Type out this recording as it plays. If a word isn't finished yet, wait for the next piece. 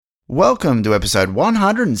Welcome to episode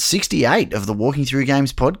 168 of the Walking Through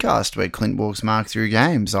Games podcast, where Clint walks Mark through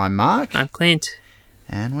games. I'm Mark. I'm Clint.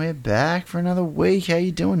 And we're back for another week. How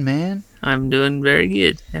you doing, man? I'm doing very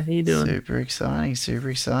good. How are you doing? Super exciting, super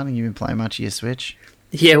exciting. You been playing much of your Switch?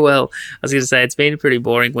 Yeah, well, I was going to say, it's been a pretty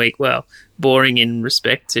boring week. Well, boring in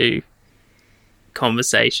respect to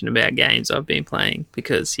conversation about games I've been playing,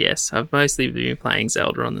 because, yes, I've mostly been playing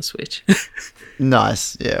Zelda on the Switch.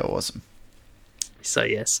 Nice. Yeah, awesome. So,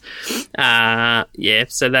 yes.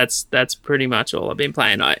 So that's pretty much all I've been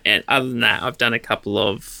playing. And other than that, I've done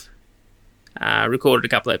recorded a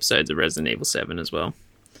couple of episodes of Resident Evil 7 as well.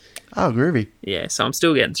 Oh, groovy. Yeah, so I'm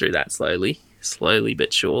still getting through that slowly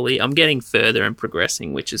but surely. I'm getting further and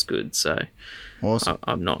progressing, which is good. So Awesome.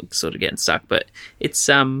 I'm not sort of getting stuck, but it's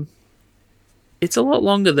a lot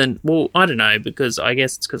longer than, well, I don't know, because I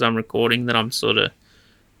guess it's because I'm recording that I'm sort of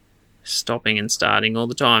stopping and starting all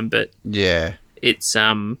the time, but Yeah. it's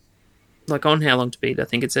like on How Long to Beat, I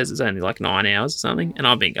think it says it's only like 9 hours or something, and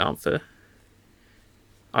I've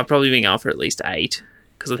probably been going for at least 8,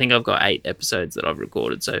 because I think I've got 8 episodes that I've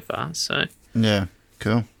recorded so far. So Yeah,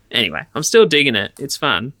 cool. anyway, I'm still digging it. It's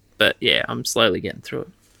fun, but yeah, I'm slowly getting through it.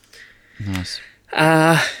 Nice.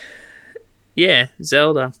 Yeah,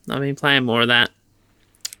 Zelda. I've been playing more of that.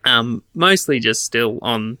 Mostly just still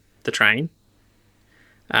on the train.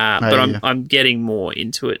 But I'm getting more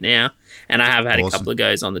into it now, and I have had a couple of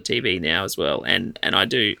goes on the TV now as well. And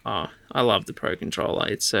I love the Pro Controller.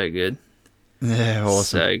 It's so good. Yeah,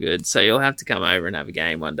 awesome. So good. So you'll have to come over and have a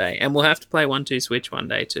game one day, and we'll have to play 1-2 Switch one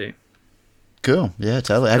day too. Cool. Yeah,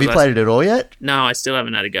 totally. Have you played it at all yet? No, I still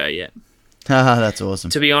haven't had a go yet. Haha, that's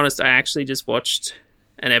awesome. To be honest, I actually just watched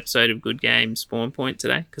an episode of Good Game Spawn Point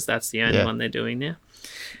today, because that's the only one they're doing now.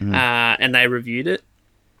 Mm-hmm. And they reviewed it,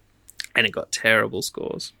 and it got terrible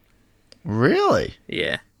scores. Really?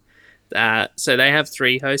 Yeah. So they have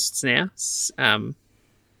 3 hosts now.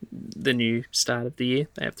 The new start of the year,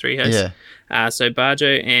 they have 3 hosts. Yeah. So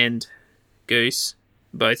Barjo and Goose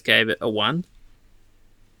both gave it a 1.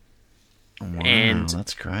 Wow, and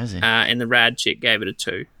that's crazy. And the Rad chick gave it a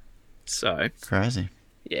 2. So Crazy.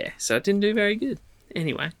 yeah, so it didn't do very good.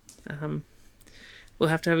 Anyway, we'll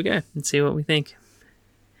have to have a go and see what we think.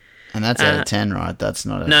 And that's out of 10, right? That's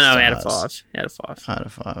not a No, stars. out of 5. Out of 5. Out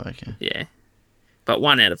of 5, okay. Yeah. But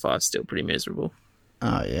 1 out of 5 is still pretty miserable.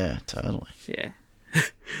 Oh, yeah, totally. Yeah. I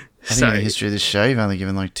think in the history of this show, you've only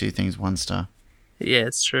given like 2 things 1 star. Yeah,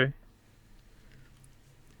 it's true.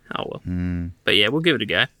 Oh, well. But yeah, we'll give it a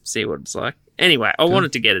go, see what it's like. Anyway, I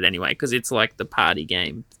wanted to get it anyway, because it's like the party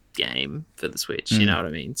game for the Switch, you know what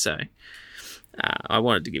I mean? So I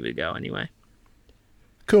wanted to give it a go anyway.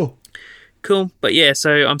 Cool. But yeah,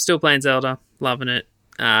 so I'm still playing Zelda, loving it.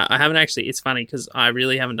 I haven't actually, it's funny because I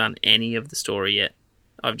really haven't done any of the story yet.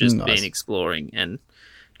 I've just been exploring and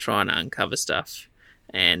trying to uncover stuff.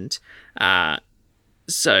 And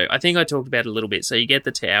so I think I talked about it a little bit. So you get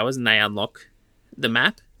the towers and they unlock the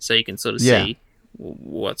map, so you can sort of see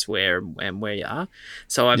what's where and where you are.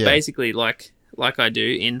 So I've basically, like I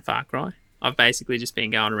do in Far Cry, I've basically just been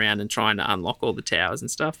going around and trying to unlock all the towers and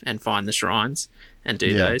stuff and find the shrines and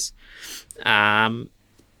do those.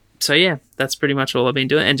 So yeah, that's pretty much all I've been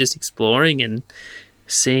doing, and just exploring and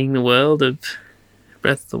seeing the world of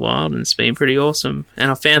Breath of the Wild, and it's been pretty awesome. And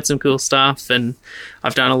I've found some cool stuff, and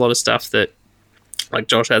I've done a lot of stuff that like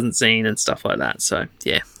Josh hasn't seen and stuff like that. So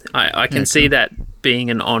yeah, I can see that being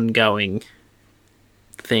an ongoing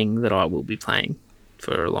thing that I will be playing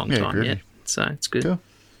for a long time yet. So it's good. Cool.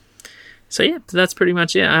 So yeah, that's pretty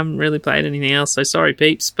much it. I haven't really played anything else, so sorry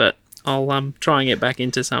peeps, but I'll try and get back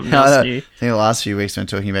into something else new. I think the last few weeks when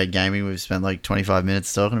talking about gaming, we've spent like 25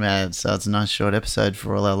 minutes talking about it, so it's a nice short episode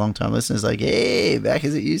for all our long-time listeners. Like, hey, back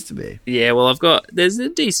as it used to be. Yeah, well, there's a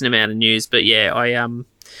decent amount of news, but yeah,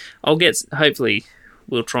 hopefully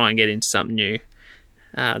we'll try and get into something new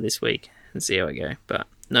this week and see how I go, but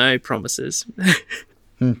no promises.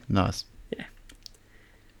 Nice. Yeah.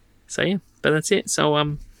 So yeah, but that's it.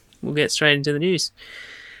 So we'll get straight into the news.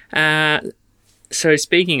 So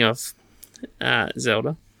speaking of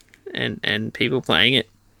Zelda and people playing it,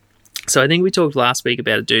 so I think we talked last week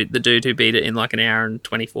about the dude who beat it in like an hour and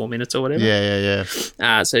 24 minutes or whatever. Yeah.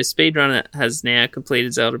 So Speedrunner has now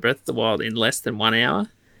completed Zelda Breath of the Wild in less than 1 hour,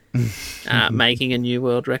 making a new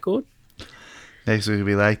world record. Next week will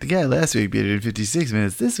be like, the guy last week beat it in 56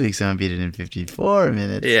 minutes. This week someone beat it in 54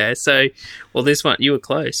 minutes. Yeah, so, well, this one, you were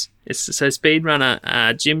close. So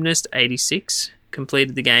Speedrunner Gymnast 86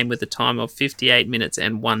 completed the game with a time of 58 minutes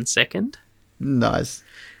and 1 second. Nice.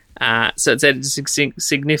 So it's at a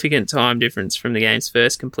significant time difference from the game's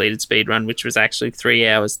first completed speedrun, which was actually 3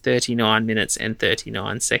 hours, 39 minutes and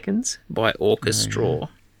 39 seconds by Orchestraw.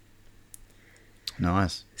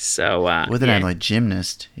 Nice. So, with an only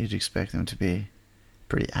gymnast, you'd expect them to be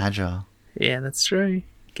pretty agile. Yeah, that's true.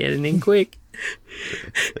 Getting in quick.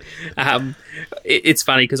 It's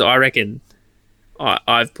funny because I reckon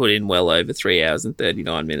I've put in well over 3 hours and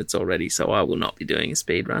 39 minutes already, so I will not be doing a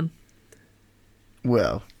speed run.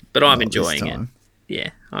 Well, but I'm enjoying it.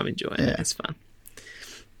 Yeah, I'm enjoying it. It's fun.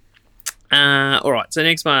 All right, so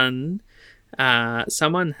next one.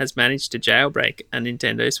 Someone has managed to jailbreak a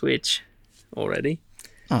Nintendo Switch already.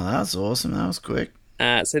 Oh, that's awesome. That was quick.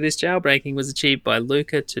 So this jailbreaking was achieved by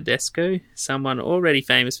Luca Tedesco, someone already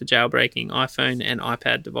famous for jailbreaking iPhone and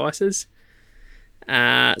iPad devices.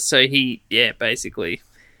 So he, basically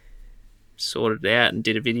sorted it out and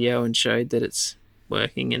did a video and showed that it's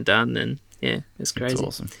working and done, and it's crazy. That's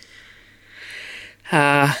awesome.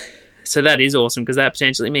 So that is awesome because that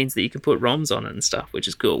potentially means that you can put ROMs on it and stuff, which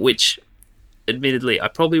is cool, which admittedly I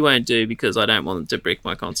probably won't do because I don't want them to brick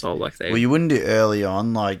my console like they... Well, you wouldn't do early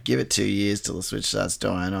on, like give it 2 years till the Switch starts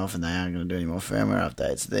dying off and they aren't going to do any more firmware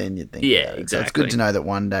updates, then you'd think... Yeah, exactly. So it's good to know that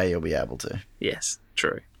one day you'll be able to. Yes,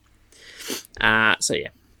 true. So yeah.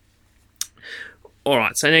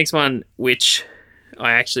 Alright, so next one, which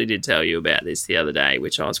I actually did tell you about this the other day,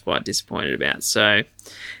 which I was quite disappointed about. So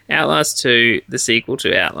Outlast 2, the sequel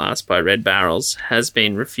to Outlast by Red Barrels, has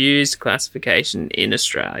been refused classification in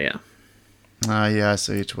Australia. Oh yeah, I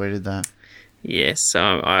saw you tweeted that. Yes, so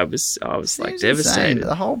I was like devastated. Insane.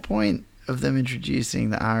 The whole point of them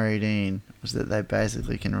introducing the R18 was that they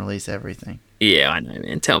basically can release everything. Yeah, I know,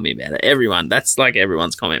 man. Tell me about it. That's like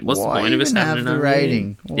everyone's comment. What's the point of us having the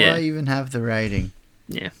rating? Why even have the rating?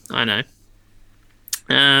 Yeah, I know.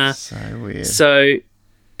 So weird. So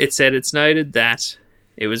it said it's noted that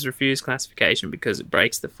it was refused classification because it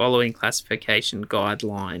breaks the following classification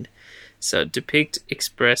guideline. So depict,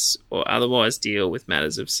 express, or otherwise deal with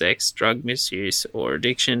matters of sex, drug misuse, or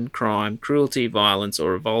addiction, crime, cruelty, violence,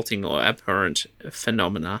 or revolting or abhorrent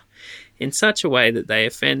phenomena in such a way that they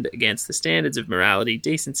offend against the standards of morality,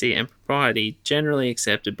 decency, and propriety generally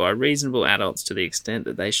accepted by reasonable adults to the extent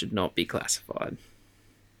that they should not be classified.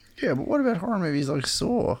 Yeah, but what about horror movies like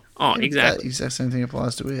Saw? Oh, exactly. That exact same thing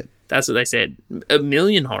applies to it. That's what they said. 1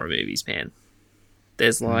 million horror movies, man.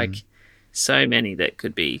 There's so many that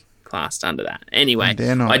could be classed under that. Anyway,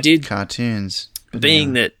 they're not cartoons.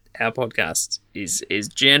 Being that our podcast is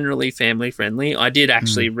generally family friendly, I did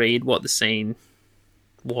actually read what the scene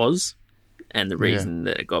was and the reason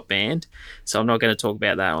that it got banned. So I'm not going to talk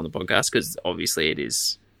about that on the podcast because obviously it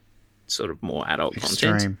is sort of more adult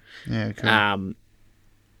content. Yeah, cool.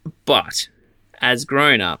 But as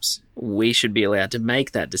grown-ups, we should be allowed to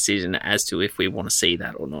make that decision as to if we want to see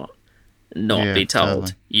that or not. Not be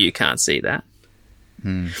told, you can't see that.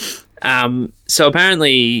 So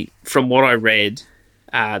apparently, from what I read,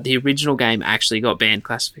 the original game actually got banned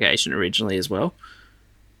classification originally as well.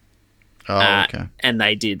 Oh, okay. And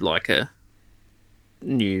they did like a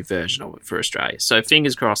new version of it for Australia. So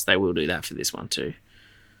fingers crossed they will do that for this one too.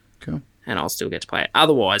 Cool. And I'll still get to play it.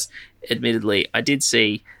 Otherwise, admittedly, I did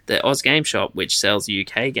see the Oz Game Shop, which sells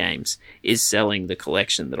UK games, is selling the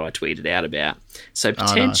collection that I tweeted out about. So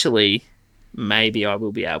potentially, maybe I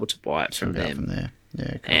will be able to buy it from them. There.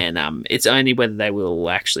 Yeah, cool. And it's only whether they will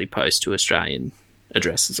actually post to Australian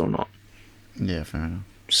addresses or not. Yeah, fair enough.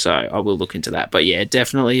 So I will look into that. But yeah,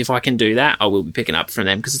 definitely if I can do that, I will be picking up from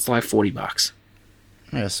them because it's like $40.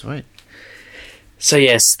 Yeah, sweet. So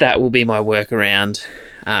yes, that will be my workaround.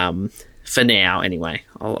 For now, anyway.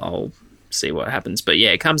 I'll see what happens. But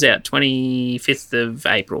yeah, it comes out 25th of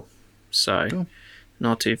April. So cool.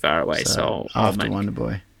 Not too far away. So after Wonder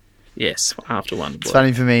Boy. Yes, after Wonder Boy. It's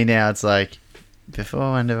funny for me now. It's like before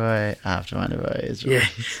Wonder Boy, after Wonder Boy. Yeah,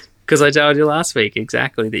 because I told you last week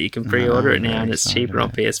exactly that you can pre-order it now and it's cheaper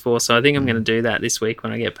on PS4. So I think I'm going to do that this week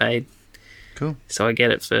when I get paid. Cool. So I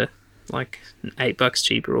get it for like $8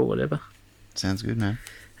 cheaper or whatever. Sounds good, man.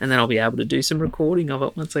 And then I'll be able to do some recording of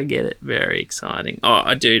it once I get it. Very exciting.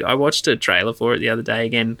 Oh, dude, I watched a trailer for it the other day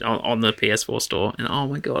again on the PS4 store, and oh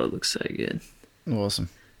my god, it looks so good. Awesome.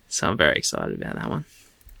 So I'm very excited about that one.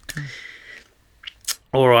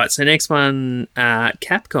 All right, so next one,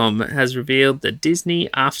 Capcom has revealed the Disney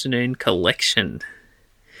Afternoon Collection,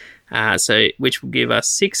 which will give us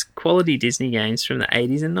 6 quality Disney games from the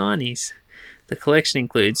 80s and 90s. The collection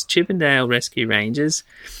includes Chip 'n Dale Rescue Rangers,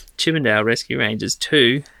 Chip 'n Dale Rescue Rangers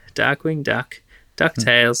 2, Darkwing Duck,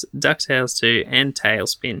 DuckTales, DuckTales 2, and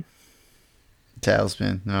Tailspin.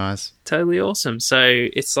 Tailspin, nice. Totally awesome. So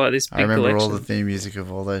it's like this big collection. I remember all the theme music of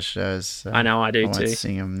all those shows. So I know, I do too. I won't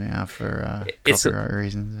sing them now for copyright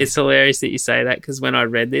reasons. It's hilarious that you say that because when I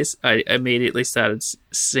read this, I immediately started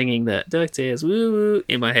singing the DuckTales woo woo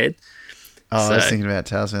in my head. Oh, I was thinking about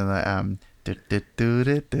Tailspin, like Yeah,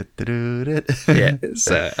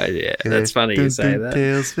 so yeah, that's funny you say that.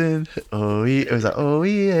 Tailspin. Oh, it was like, oh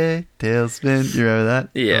yeah, tailspin. You remember that?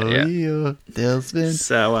 Yeah, yeah. Yeah, tailspin.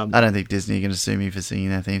 So I don't think Disney are going to sue me for singing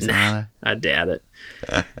that theme song, are I doubt it.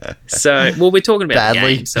 So, well, we're talking about the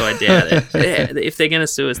Badly. game, so I doubt it. Yeah, if they're going to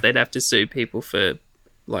sue us, they'd have to sue people for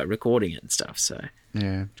like recording it and stuff. So they?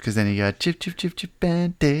 Yeah, because then you go chip chip chip chip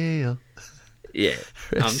and Dale. yeah,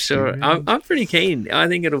 I'm sure. I'm pretty keen. I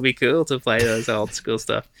think it'll be cool to play those old school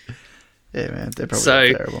stuff. Yeah, man, they're probably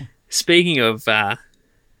So, terrible. Speaking of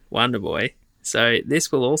Wonder Boy, so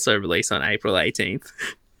this will also release on April 18th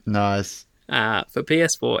Nice. for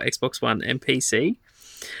PS4, Xbox One, and PC.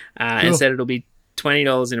 Cool. And said it'll be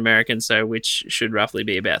 $20 in American, so which should roughly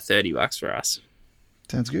be about $30 for us.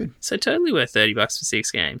 Sounds good. So totally worth $30 for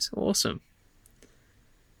 6 games. Awesome.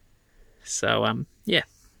 So yeah.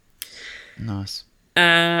 Nice.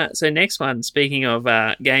 So next one. Speaking of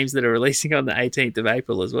games that are releasing on the 18th of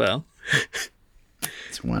April as well.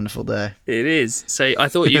 It's a wonderful day. It is. So I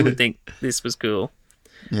thought you would think this was cool.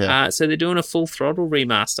 Yeah. So they're doing a Full Throttle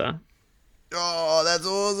remaster. Oh, that's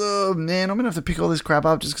awesome, man! I'm gonna have to pick all this crap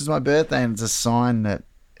up just because my birthday, and it's a sign that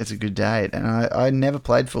it's a good date. And I never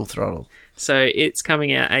played Full Throttle. So it's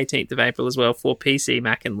coming out 18th of April as well for PC,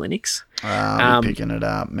 Mac, and Linux. I'll be picking it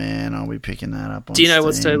up, man. I'll be picking that up on Do you know Steam.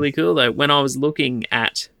 what's totally cool, though? When I was looking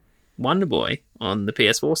at Wonder Boy on the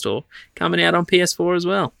PS4 store, coming out on PS4 as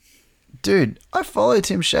well. Dude, I follow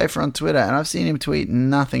Tim Schafer on Twitter, and I've seen him tweet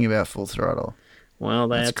nothing about Full Throttle. Well,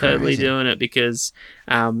 they That's are totally crazy. doing it because,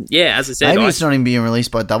 yeah, as I said... Maybe it's not even being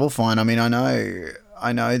released by Double Fine. I mean, I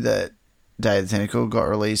know that Day of the Tentacle got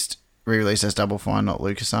re-released as Double Fine, not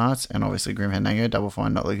LucasArts, and obviously Grim Fandango, Double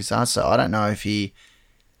Fine, not LucasArts, so I don't know if he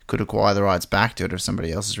could acquire the rights back to it if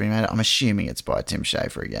somebody else has remade it. I'm assuming it's by Tim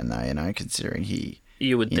Schafer again, though, considering he...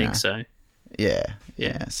 You would think know. so.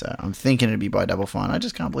 Yeah, so I'm thinking it'd be by Double Fine. I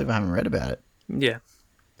just can't believe I haven't read about it. Yeah.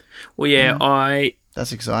 Well, yeah,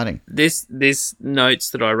 That's exciting. This notes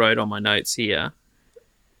that I wrote on my notes here,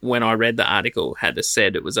 when I read the article, had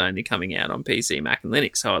said it was only coming out on PC, Mac, and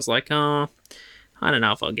Linux. So I was like, oh, I don't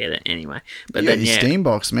know if I'll get it anyway. But You then, got your yeah. Steam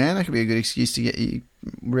box, man. That could be a good excuse to get you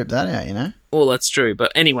rip that out, Well, that's true.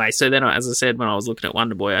 But anyway, so then, as I said, when I was looking at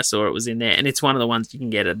Wonder Boy, I saw it was in there. And it's one of the ones you can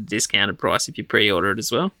get at a discounted price if you pre-order it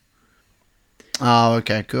as well. Oh,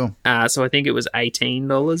 okay, cool. So I think it was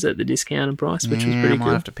 $18 at the discounted price, which was I pretty might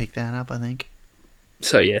cool. have to pick that up, I think.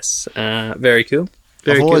 So, yes, very cool.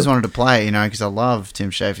 Very I've always cool. wanted to play, because I love Tim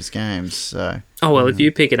Schafer's games, so... Oh, well, if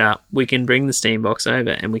you pick it up, we can bring the Steam box over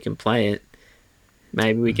and we can play it.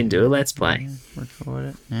 Maybe we can do a Let's Play Record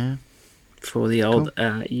it, yeah. for the old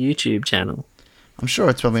YouTube channel. I'm sure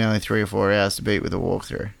it's probably only 3 or 4 hours to beat with a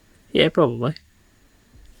walkthrough. Yeah, probably.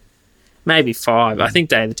 Maybe 5. I think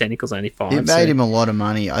Day of the Tentacle's only 5. It made him a lot of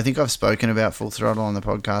money. I think I've spoken about Full Throttle on the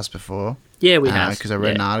podcast before. Yeah, we have. Because I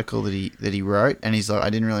read an article that he wrote, and he's like,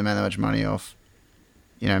 I didn't really make that much money off,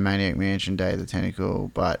 Maniac Mansion, Day of the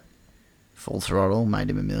Tentacle, but Full Throttle made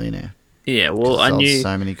him a millionaire. Yeah, well, I sold knew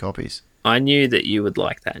so many copies. I knew that you would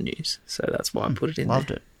like that news, so that's why I put it in Loved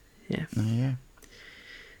there. it. Yeah.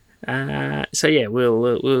 Yeah. So yeah,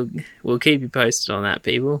 we'll keep you posted on that,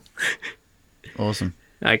 people. Awesome.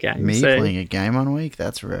 Okay. Me so, playing a game on a week?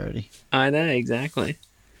 That's a rarity. I know, exactly.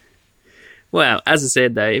 Well, as I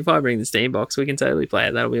said, though, if I bring the Steam box, we can totally play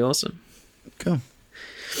it. That'll be awesome. Cool.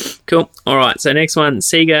 Cool. All right, so next one.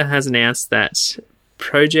 Sega has announced that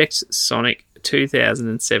Project Sonic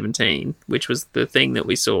 2017, which was the thing that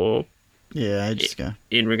we saw Yeah, ages ago.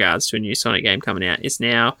 in regards to a new Sonic game coming out, is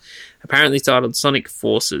now apparently titled Sonic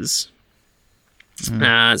Forces. So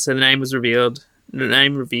the name was revealed. The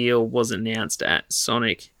name reveal was announced at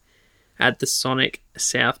the Sonic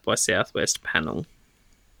South by Southwest panel.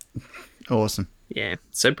 Awesome. Yeah,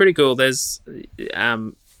 so pretty cool. There's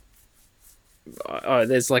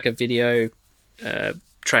there's like a video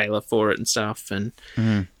trailer for it and stuff, and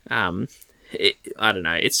I don't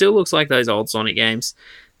know. It still looks like those old Sonic games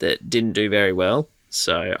that didn't do very well.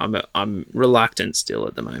 So I'm reluctant still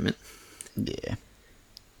at the moment. Yeah.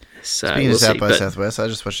 So Speaking we'll of South see, by but- Southwest, I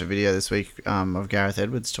just watched a video this week of Gareth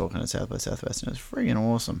Edwards talking at South by Southwest, and it was freaking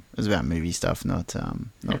awesome. It was about movie stuff, not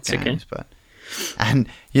That's games. okay. But and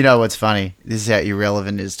you know what's funny? This is how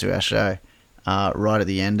irrelevant it is to our show. Right at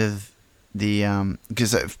the end of the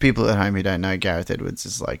because for people at home who don't know, Gareth Edwards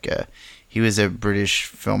is he was a British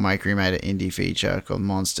filmmaker. He made an indie feature called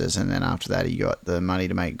Monsters, and then after that, he got the money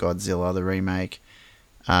to make Godzilla the remake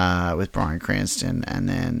with Bryan Cranston, and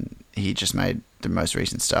then he just made the most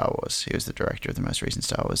recent Star Wars. He was the director of the most recent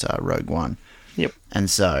Star Wars, Rogue One. Yep. And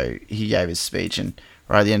so he gave his speech, and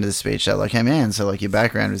right at the end of the speech, they're like, "Hey man, so your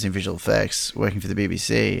background was in visual effects, working for the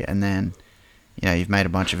BBC, and then you've made a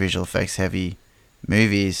bunch of visual effects heavy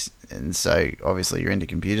movies, and so obviously you're into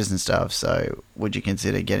computers and stuff. So would you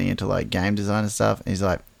consider getting into like game design and stuff? And he's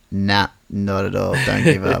like, nah, not at all. Don't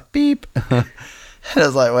give up. Beep. And I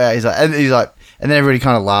was like, wow. He's like, and then everybody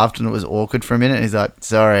kind of laughed, and it was awkward for a minute. And he's like,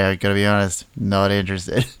 sorry, I got to be honest, not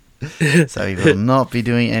interested. So he will not be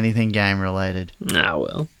doing anything game related. Ah,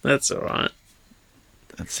 well, that's all right.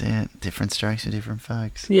 That's it. Different strokes for different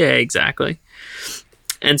folks. Yeah, exactly.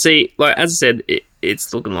 And see, like as I said,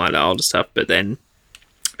 it's looking like the older stuff, but then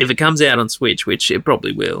if it comes out on Switch, which it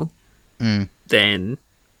probably will, then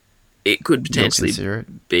it could potentially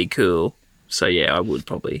be cool. So yeah, I would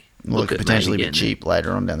probably look it at could potentially be cheap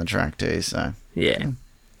later on down the track too. So yeah,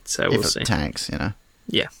 so we'll see. Tanks,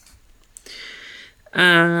 Yeah.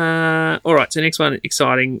 All right. So next one,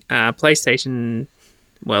 exciting. PlayStation.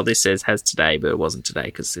 Well, this says has today, but it wasn't today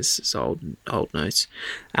because this is old notes.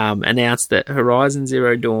 Announced that Horizon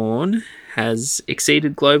Zero Dawn has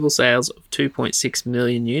exceeded global sales of 2.6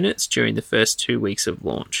 million units during the first 2 weeks of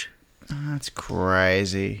launch. That's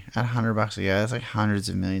crazy. At $100 a go, that's like hundreds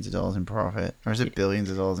of millions of dollars in profit. Or is it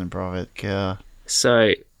billions of dollars in profit? God.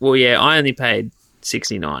 So, well, yeah, I only paid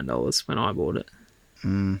 $69 when I bought it.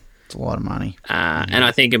 It's a lot of money. And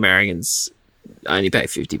I think Americans only pay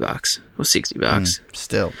 $50 or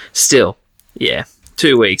 $60. Still, yeah.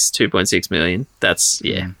 2 weeks, 2.6 million. That's,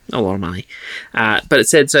 a lot of money. But it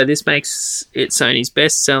said, so this makes it Sony's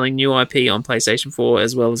best-selling new IP on PlayStation 4,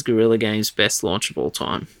 as well as Guerrilla Games' best launch of all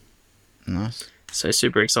time. Nice. So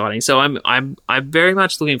super exciting. So I'm very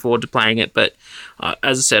much looking forward to playing it, but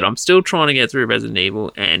as I said, I'm still trying to get through Resident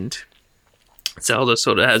Evil, and Zelda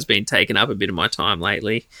sort of has been taking up a bit of my time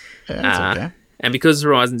lately. Yeah, that's okay. And because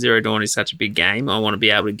Horizon Zero Dawn is such a big game, I want to be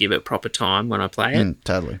able to give it proper time when I play it.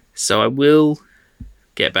 Totally. So I will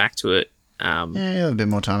get back to it. You'll have a bit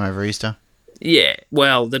more time over Easter. Yeah,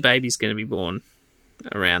 well, the baby's going to be born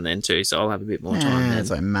around then too, so I'll have a bit more time then. It's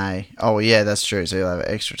like May. Oh, yeah, that's true. So you'll have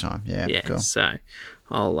extra time. Yeah, cool. So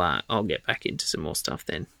I'll get back into some more stuff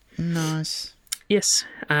then. Nice. Yes.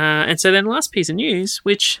 And so then last piece of news,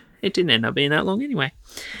 which it didn't end up being that long anyway.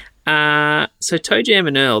 So Toe Jam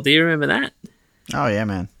and Earl, do you remember that? Oh, yeah,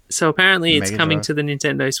 man. So apparently it's coming to the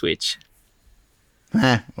Nintendo Switch.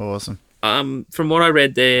 Awesome. From what I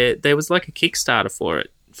read, there was like a Kickstarter for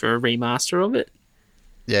it, for a remaster of it.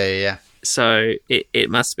 Yeah. So it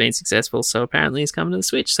must have been successful. So apparently it's coming to the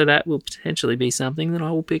Switch. So that will potentially be something that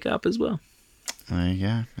I will pick up as well. There you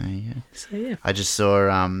go. So yeah. I just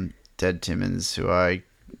saw Ted Timmons, who I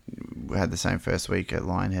had the same first week at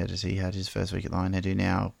Lionhead as he had his first week at Lionhead, who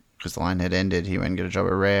now, because Lionhead ended, he went and got a job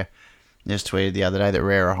at Rare. Just tweeted the other day that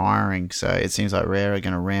Rare are hiring. So it seems like Rare are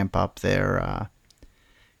going to ramp up their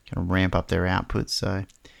output. So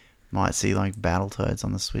might see like Battletoads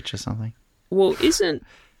on the Switch or something. Well, isn't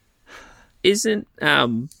what's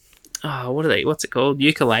it called?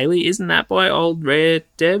 Yooka-Laylee, isn't that by old Rare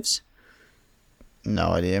devs?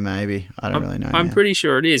 No idea, maybe. I don't really know. I'm pretty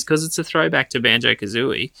sure it is, because it's a throwback to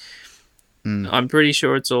Banjo-Kazooie. I'm pretty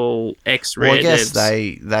sure it's all ex-Rare devs. Well,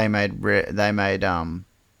 I guess they made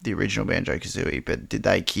the original Banjo-Kazooie, but did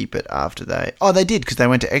they keep it after they... Oh, they did, because they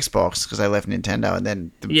went to Xbox, because they left Nintendo, and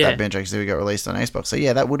then that Banjo-Kazooie got released on Xbox. So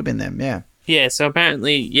yeah, that would have been them, yeah. Yeah, so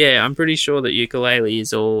apparently, I'm pretty sure that Yooka-Laylee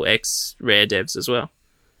is all ex-Rare devs as well.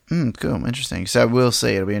 Cool, interesting. So we'll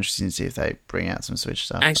see. It'll be interesting to see if they bring out some Switch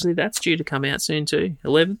stuff. Actually, that's due to come out soon too.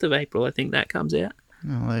 11th of April, I think that comes out.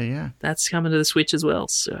 Oh, there you go. That's coming to the Switch as well,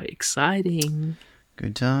 so exciting.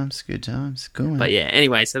 Good times. Cool, man. But yeah,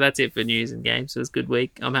 anyway, so that's it for news and games. It was a good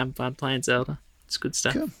week. I'm having fun playing Zelda. It's good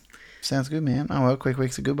stuff. Cool. Sounds good, man. Oh, well, quick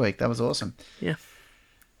week's a good week. That was awesome. Yeah.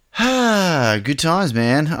 Good times,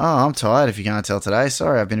 man. Oh, I'm tired if you can't tell today.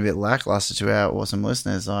 Sorry, I've been a bit lackluster to our awesome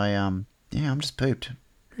listeners. I'm just pooped.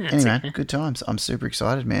 Anyway, okay. Good times. I'm super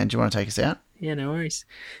excited, man. Do you want to take us out? Yeah, no worries.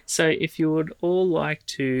 So if you would all like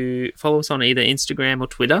to follow us on either Instagram or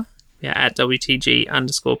Twitter, at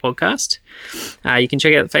WTG_podcast. You can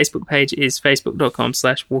check out the Facebook page is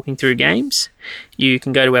facebook.com/walkingthroughgames. You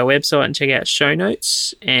can go to our website and check out show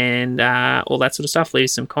notes and all that sort of stuff. Leave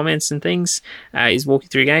some comments and things. Is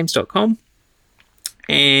walkingthroughgames.com.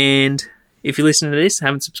 And if you're listening to this and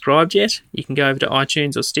haven't subscribed yet, you can go over to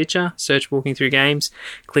iTunes or Stitcher, search Walking Through Games,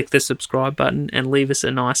 click the subscribe button, and leave us a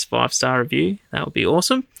nice 5-star review. That would be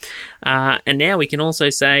awesome. And now we can also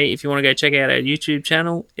say, if you want to go check out our YouTube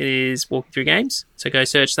channel, it is Walking Through Games. So go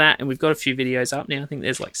search that, and we've got a few videos up now. I think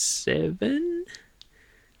there's like 7.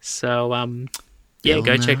 So,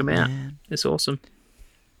 go check them out. Man. It's awesome.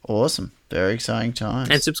 Awesome. Very exciting times.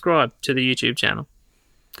 And subscribe to the YouTube channel.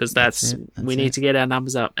 Because we need to get our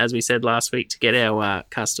numbers up, as we said last week, to get our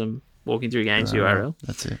custom Walking Through Games URL.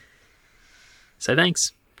 That's it. So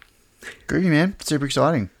thanks. Groovy, man. Super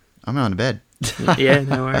exciting. I'm going to bed. Yeah,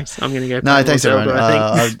 no worries. I'm going to go. No, thanks Zelda, everyone.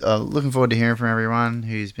 I think. Looking forward to hearing from everyone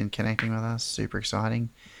who's been connecting with us. Super exciting.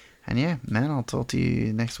 And yeah, man, I'll talk to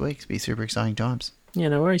you next week. It's be super exciting times. Yeah,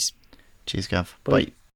 no worries. Cheers, Gov. Bye. Bye.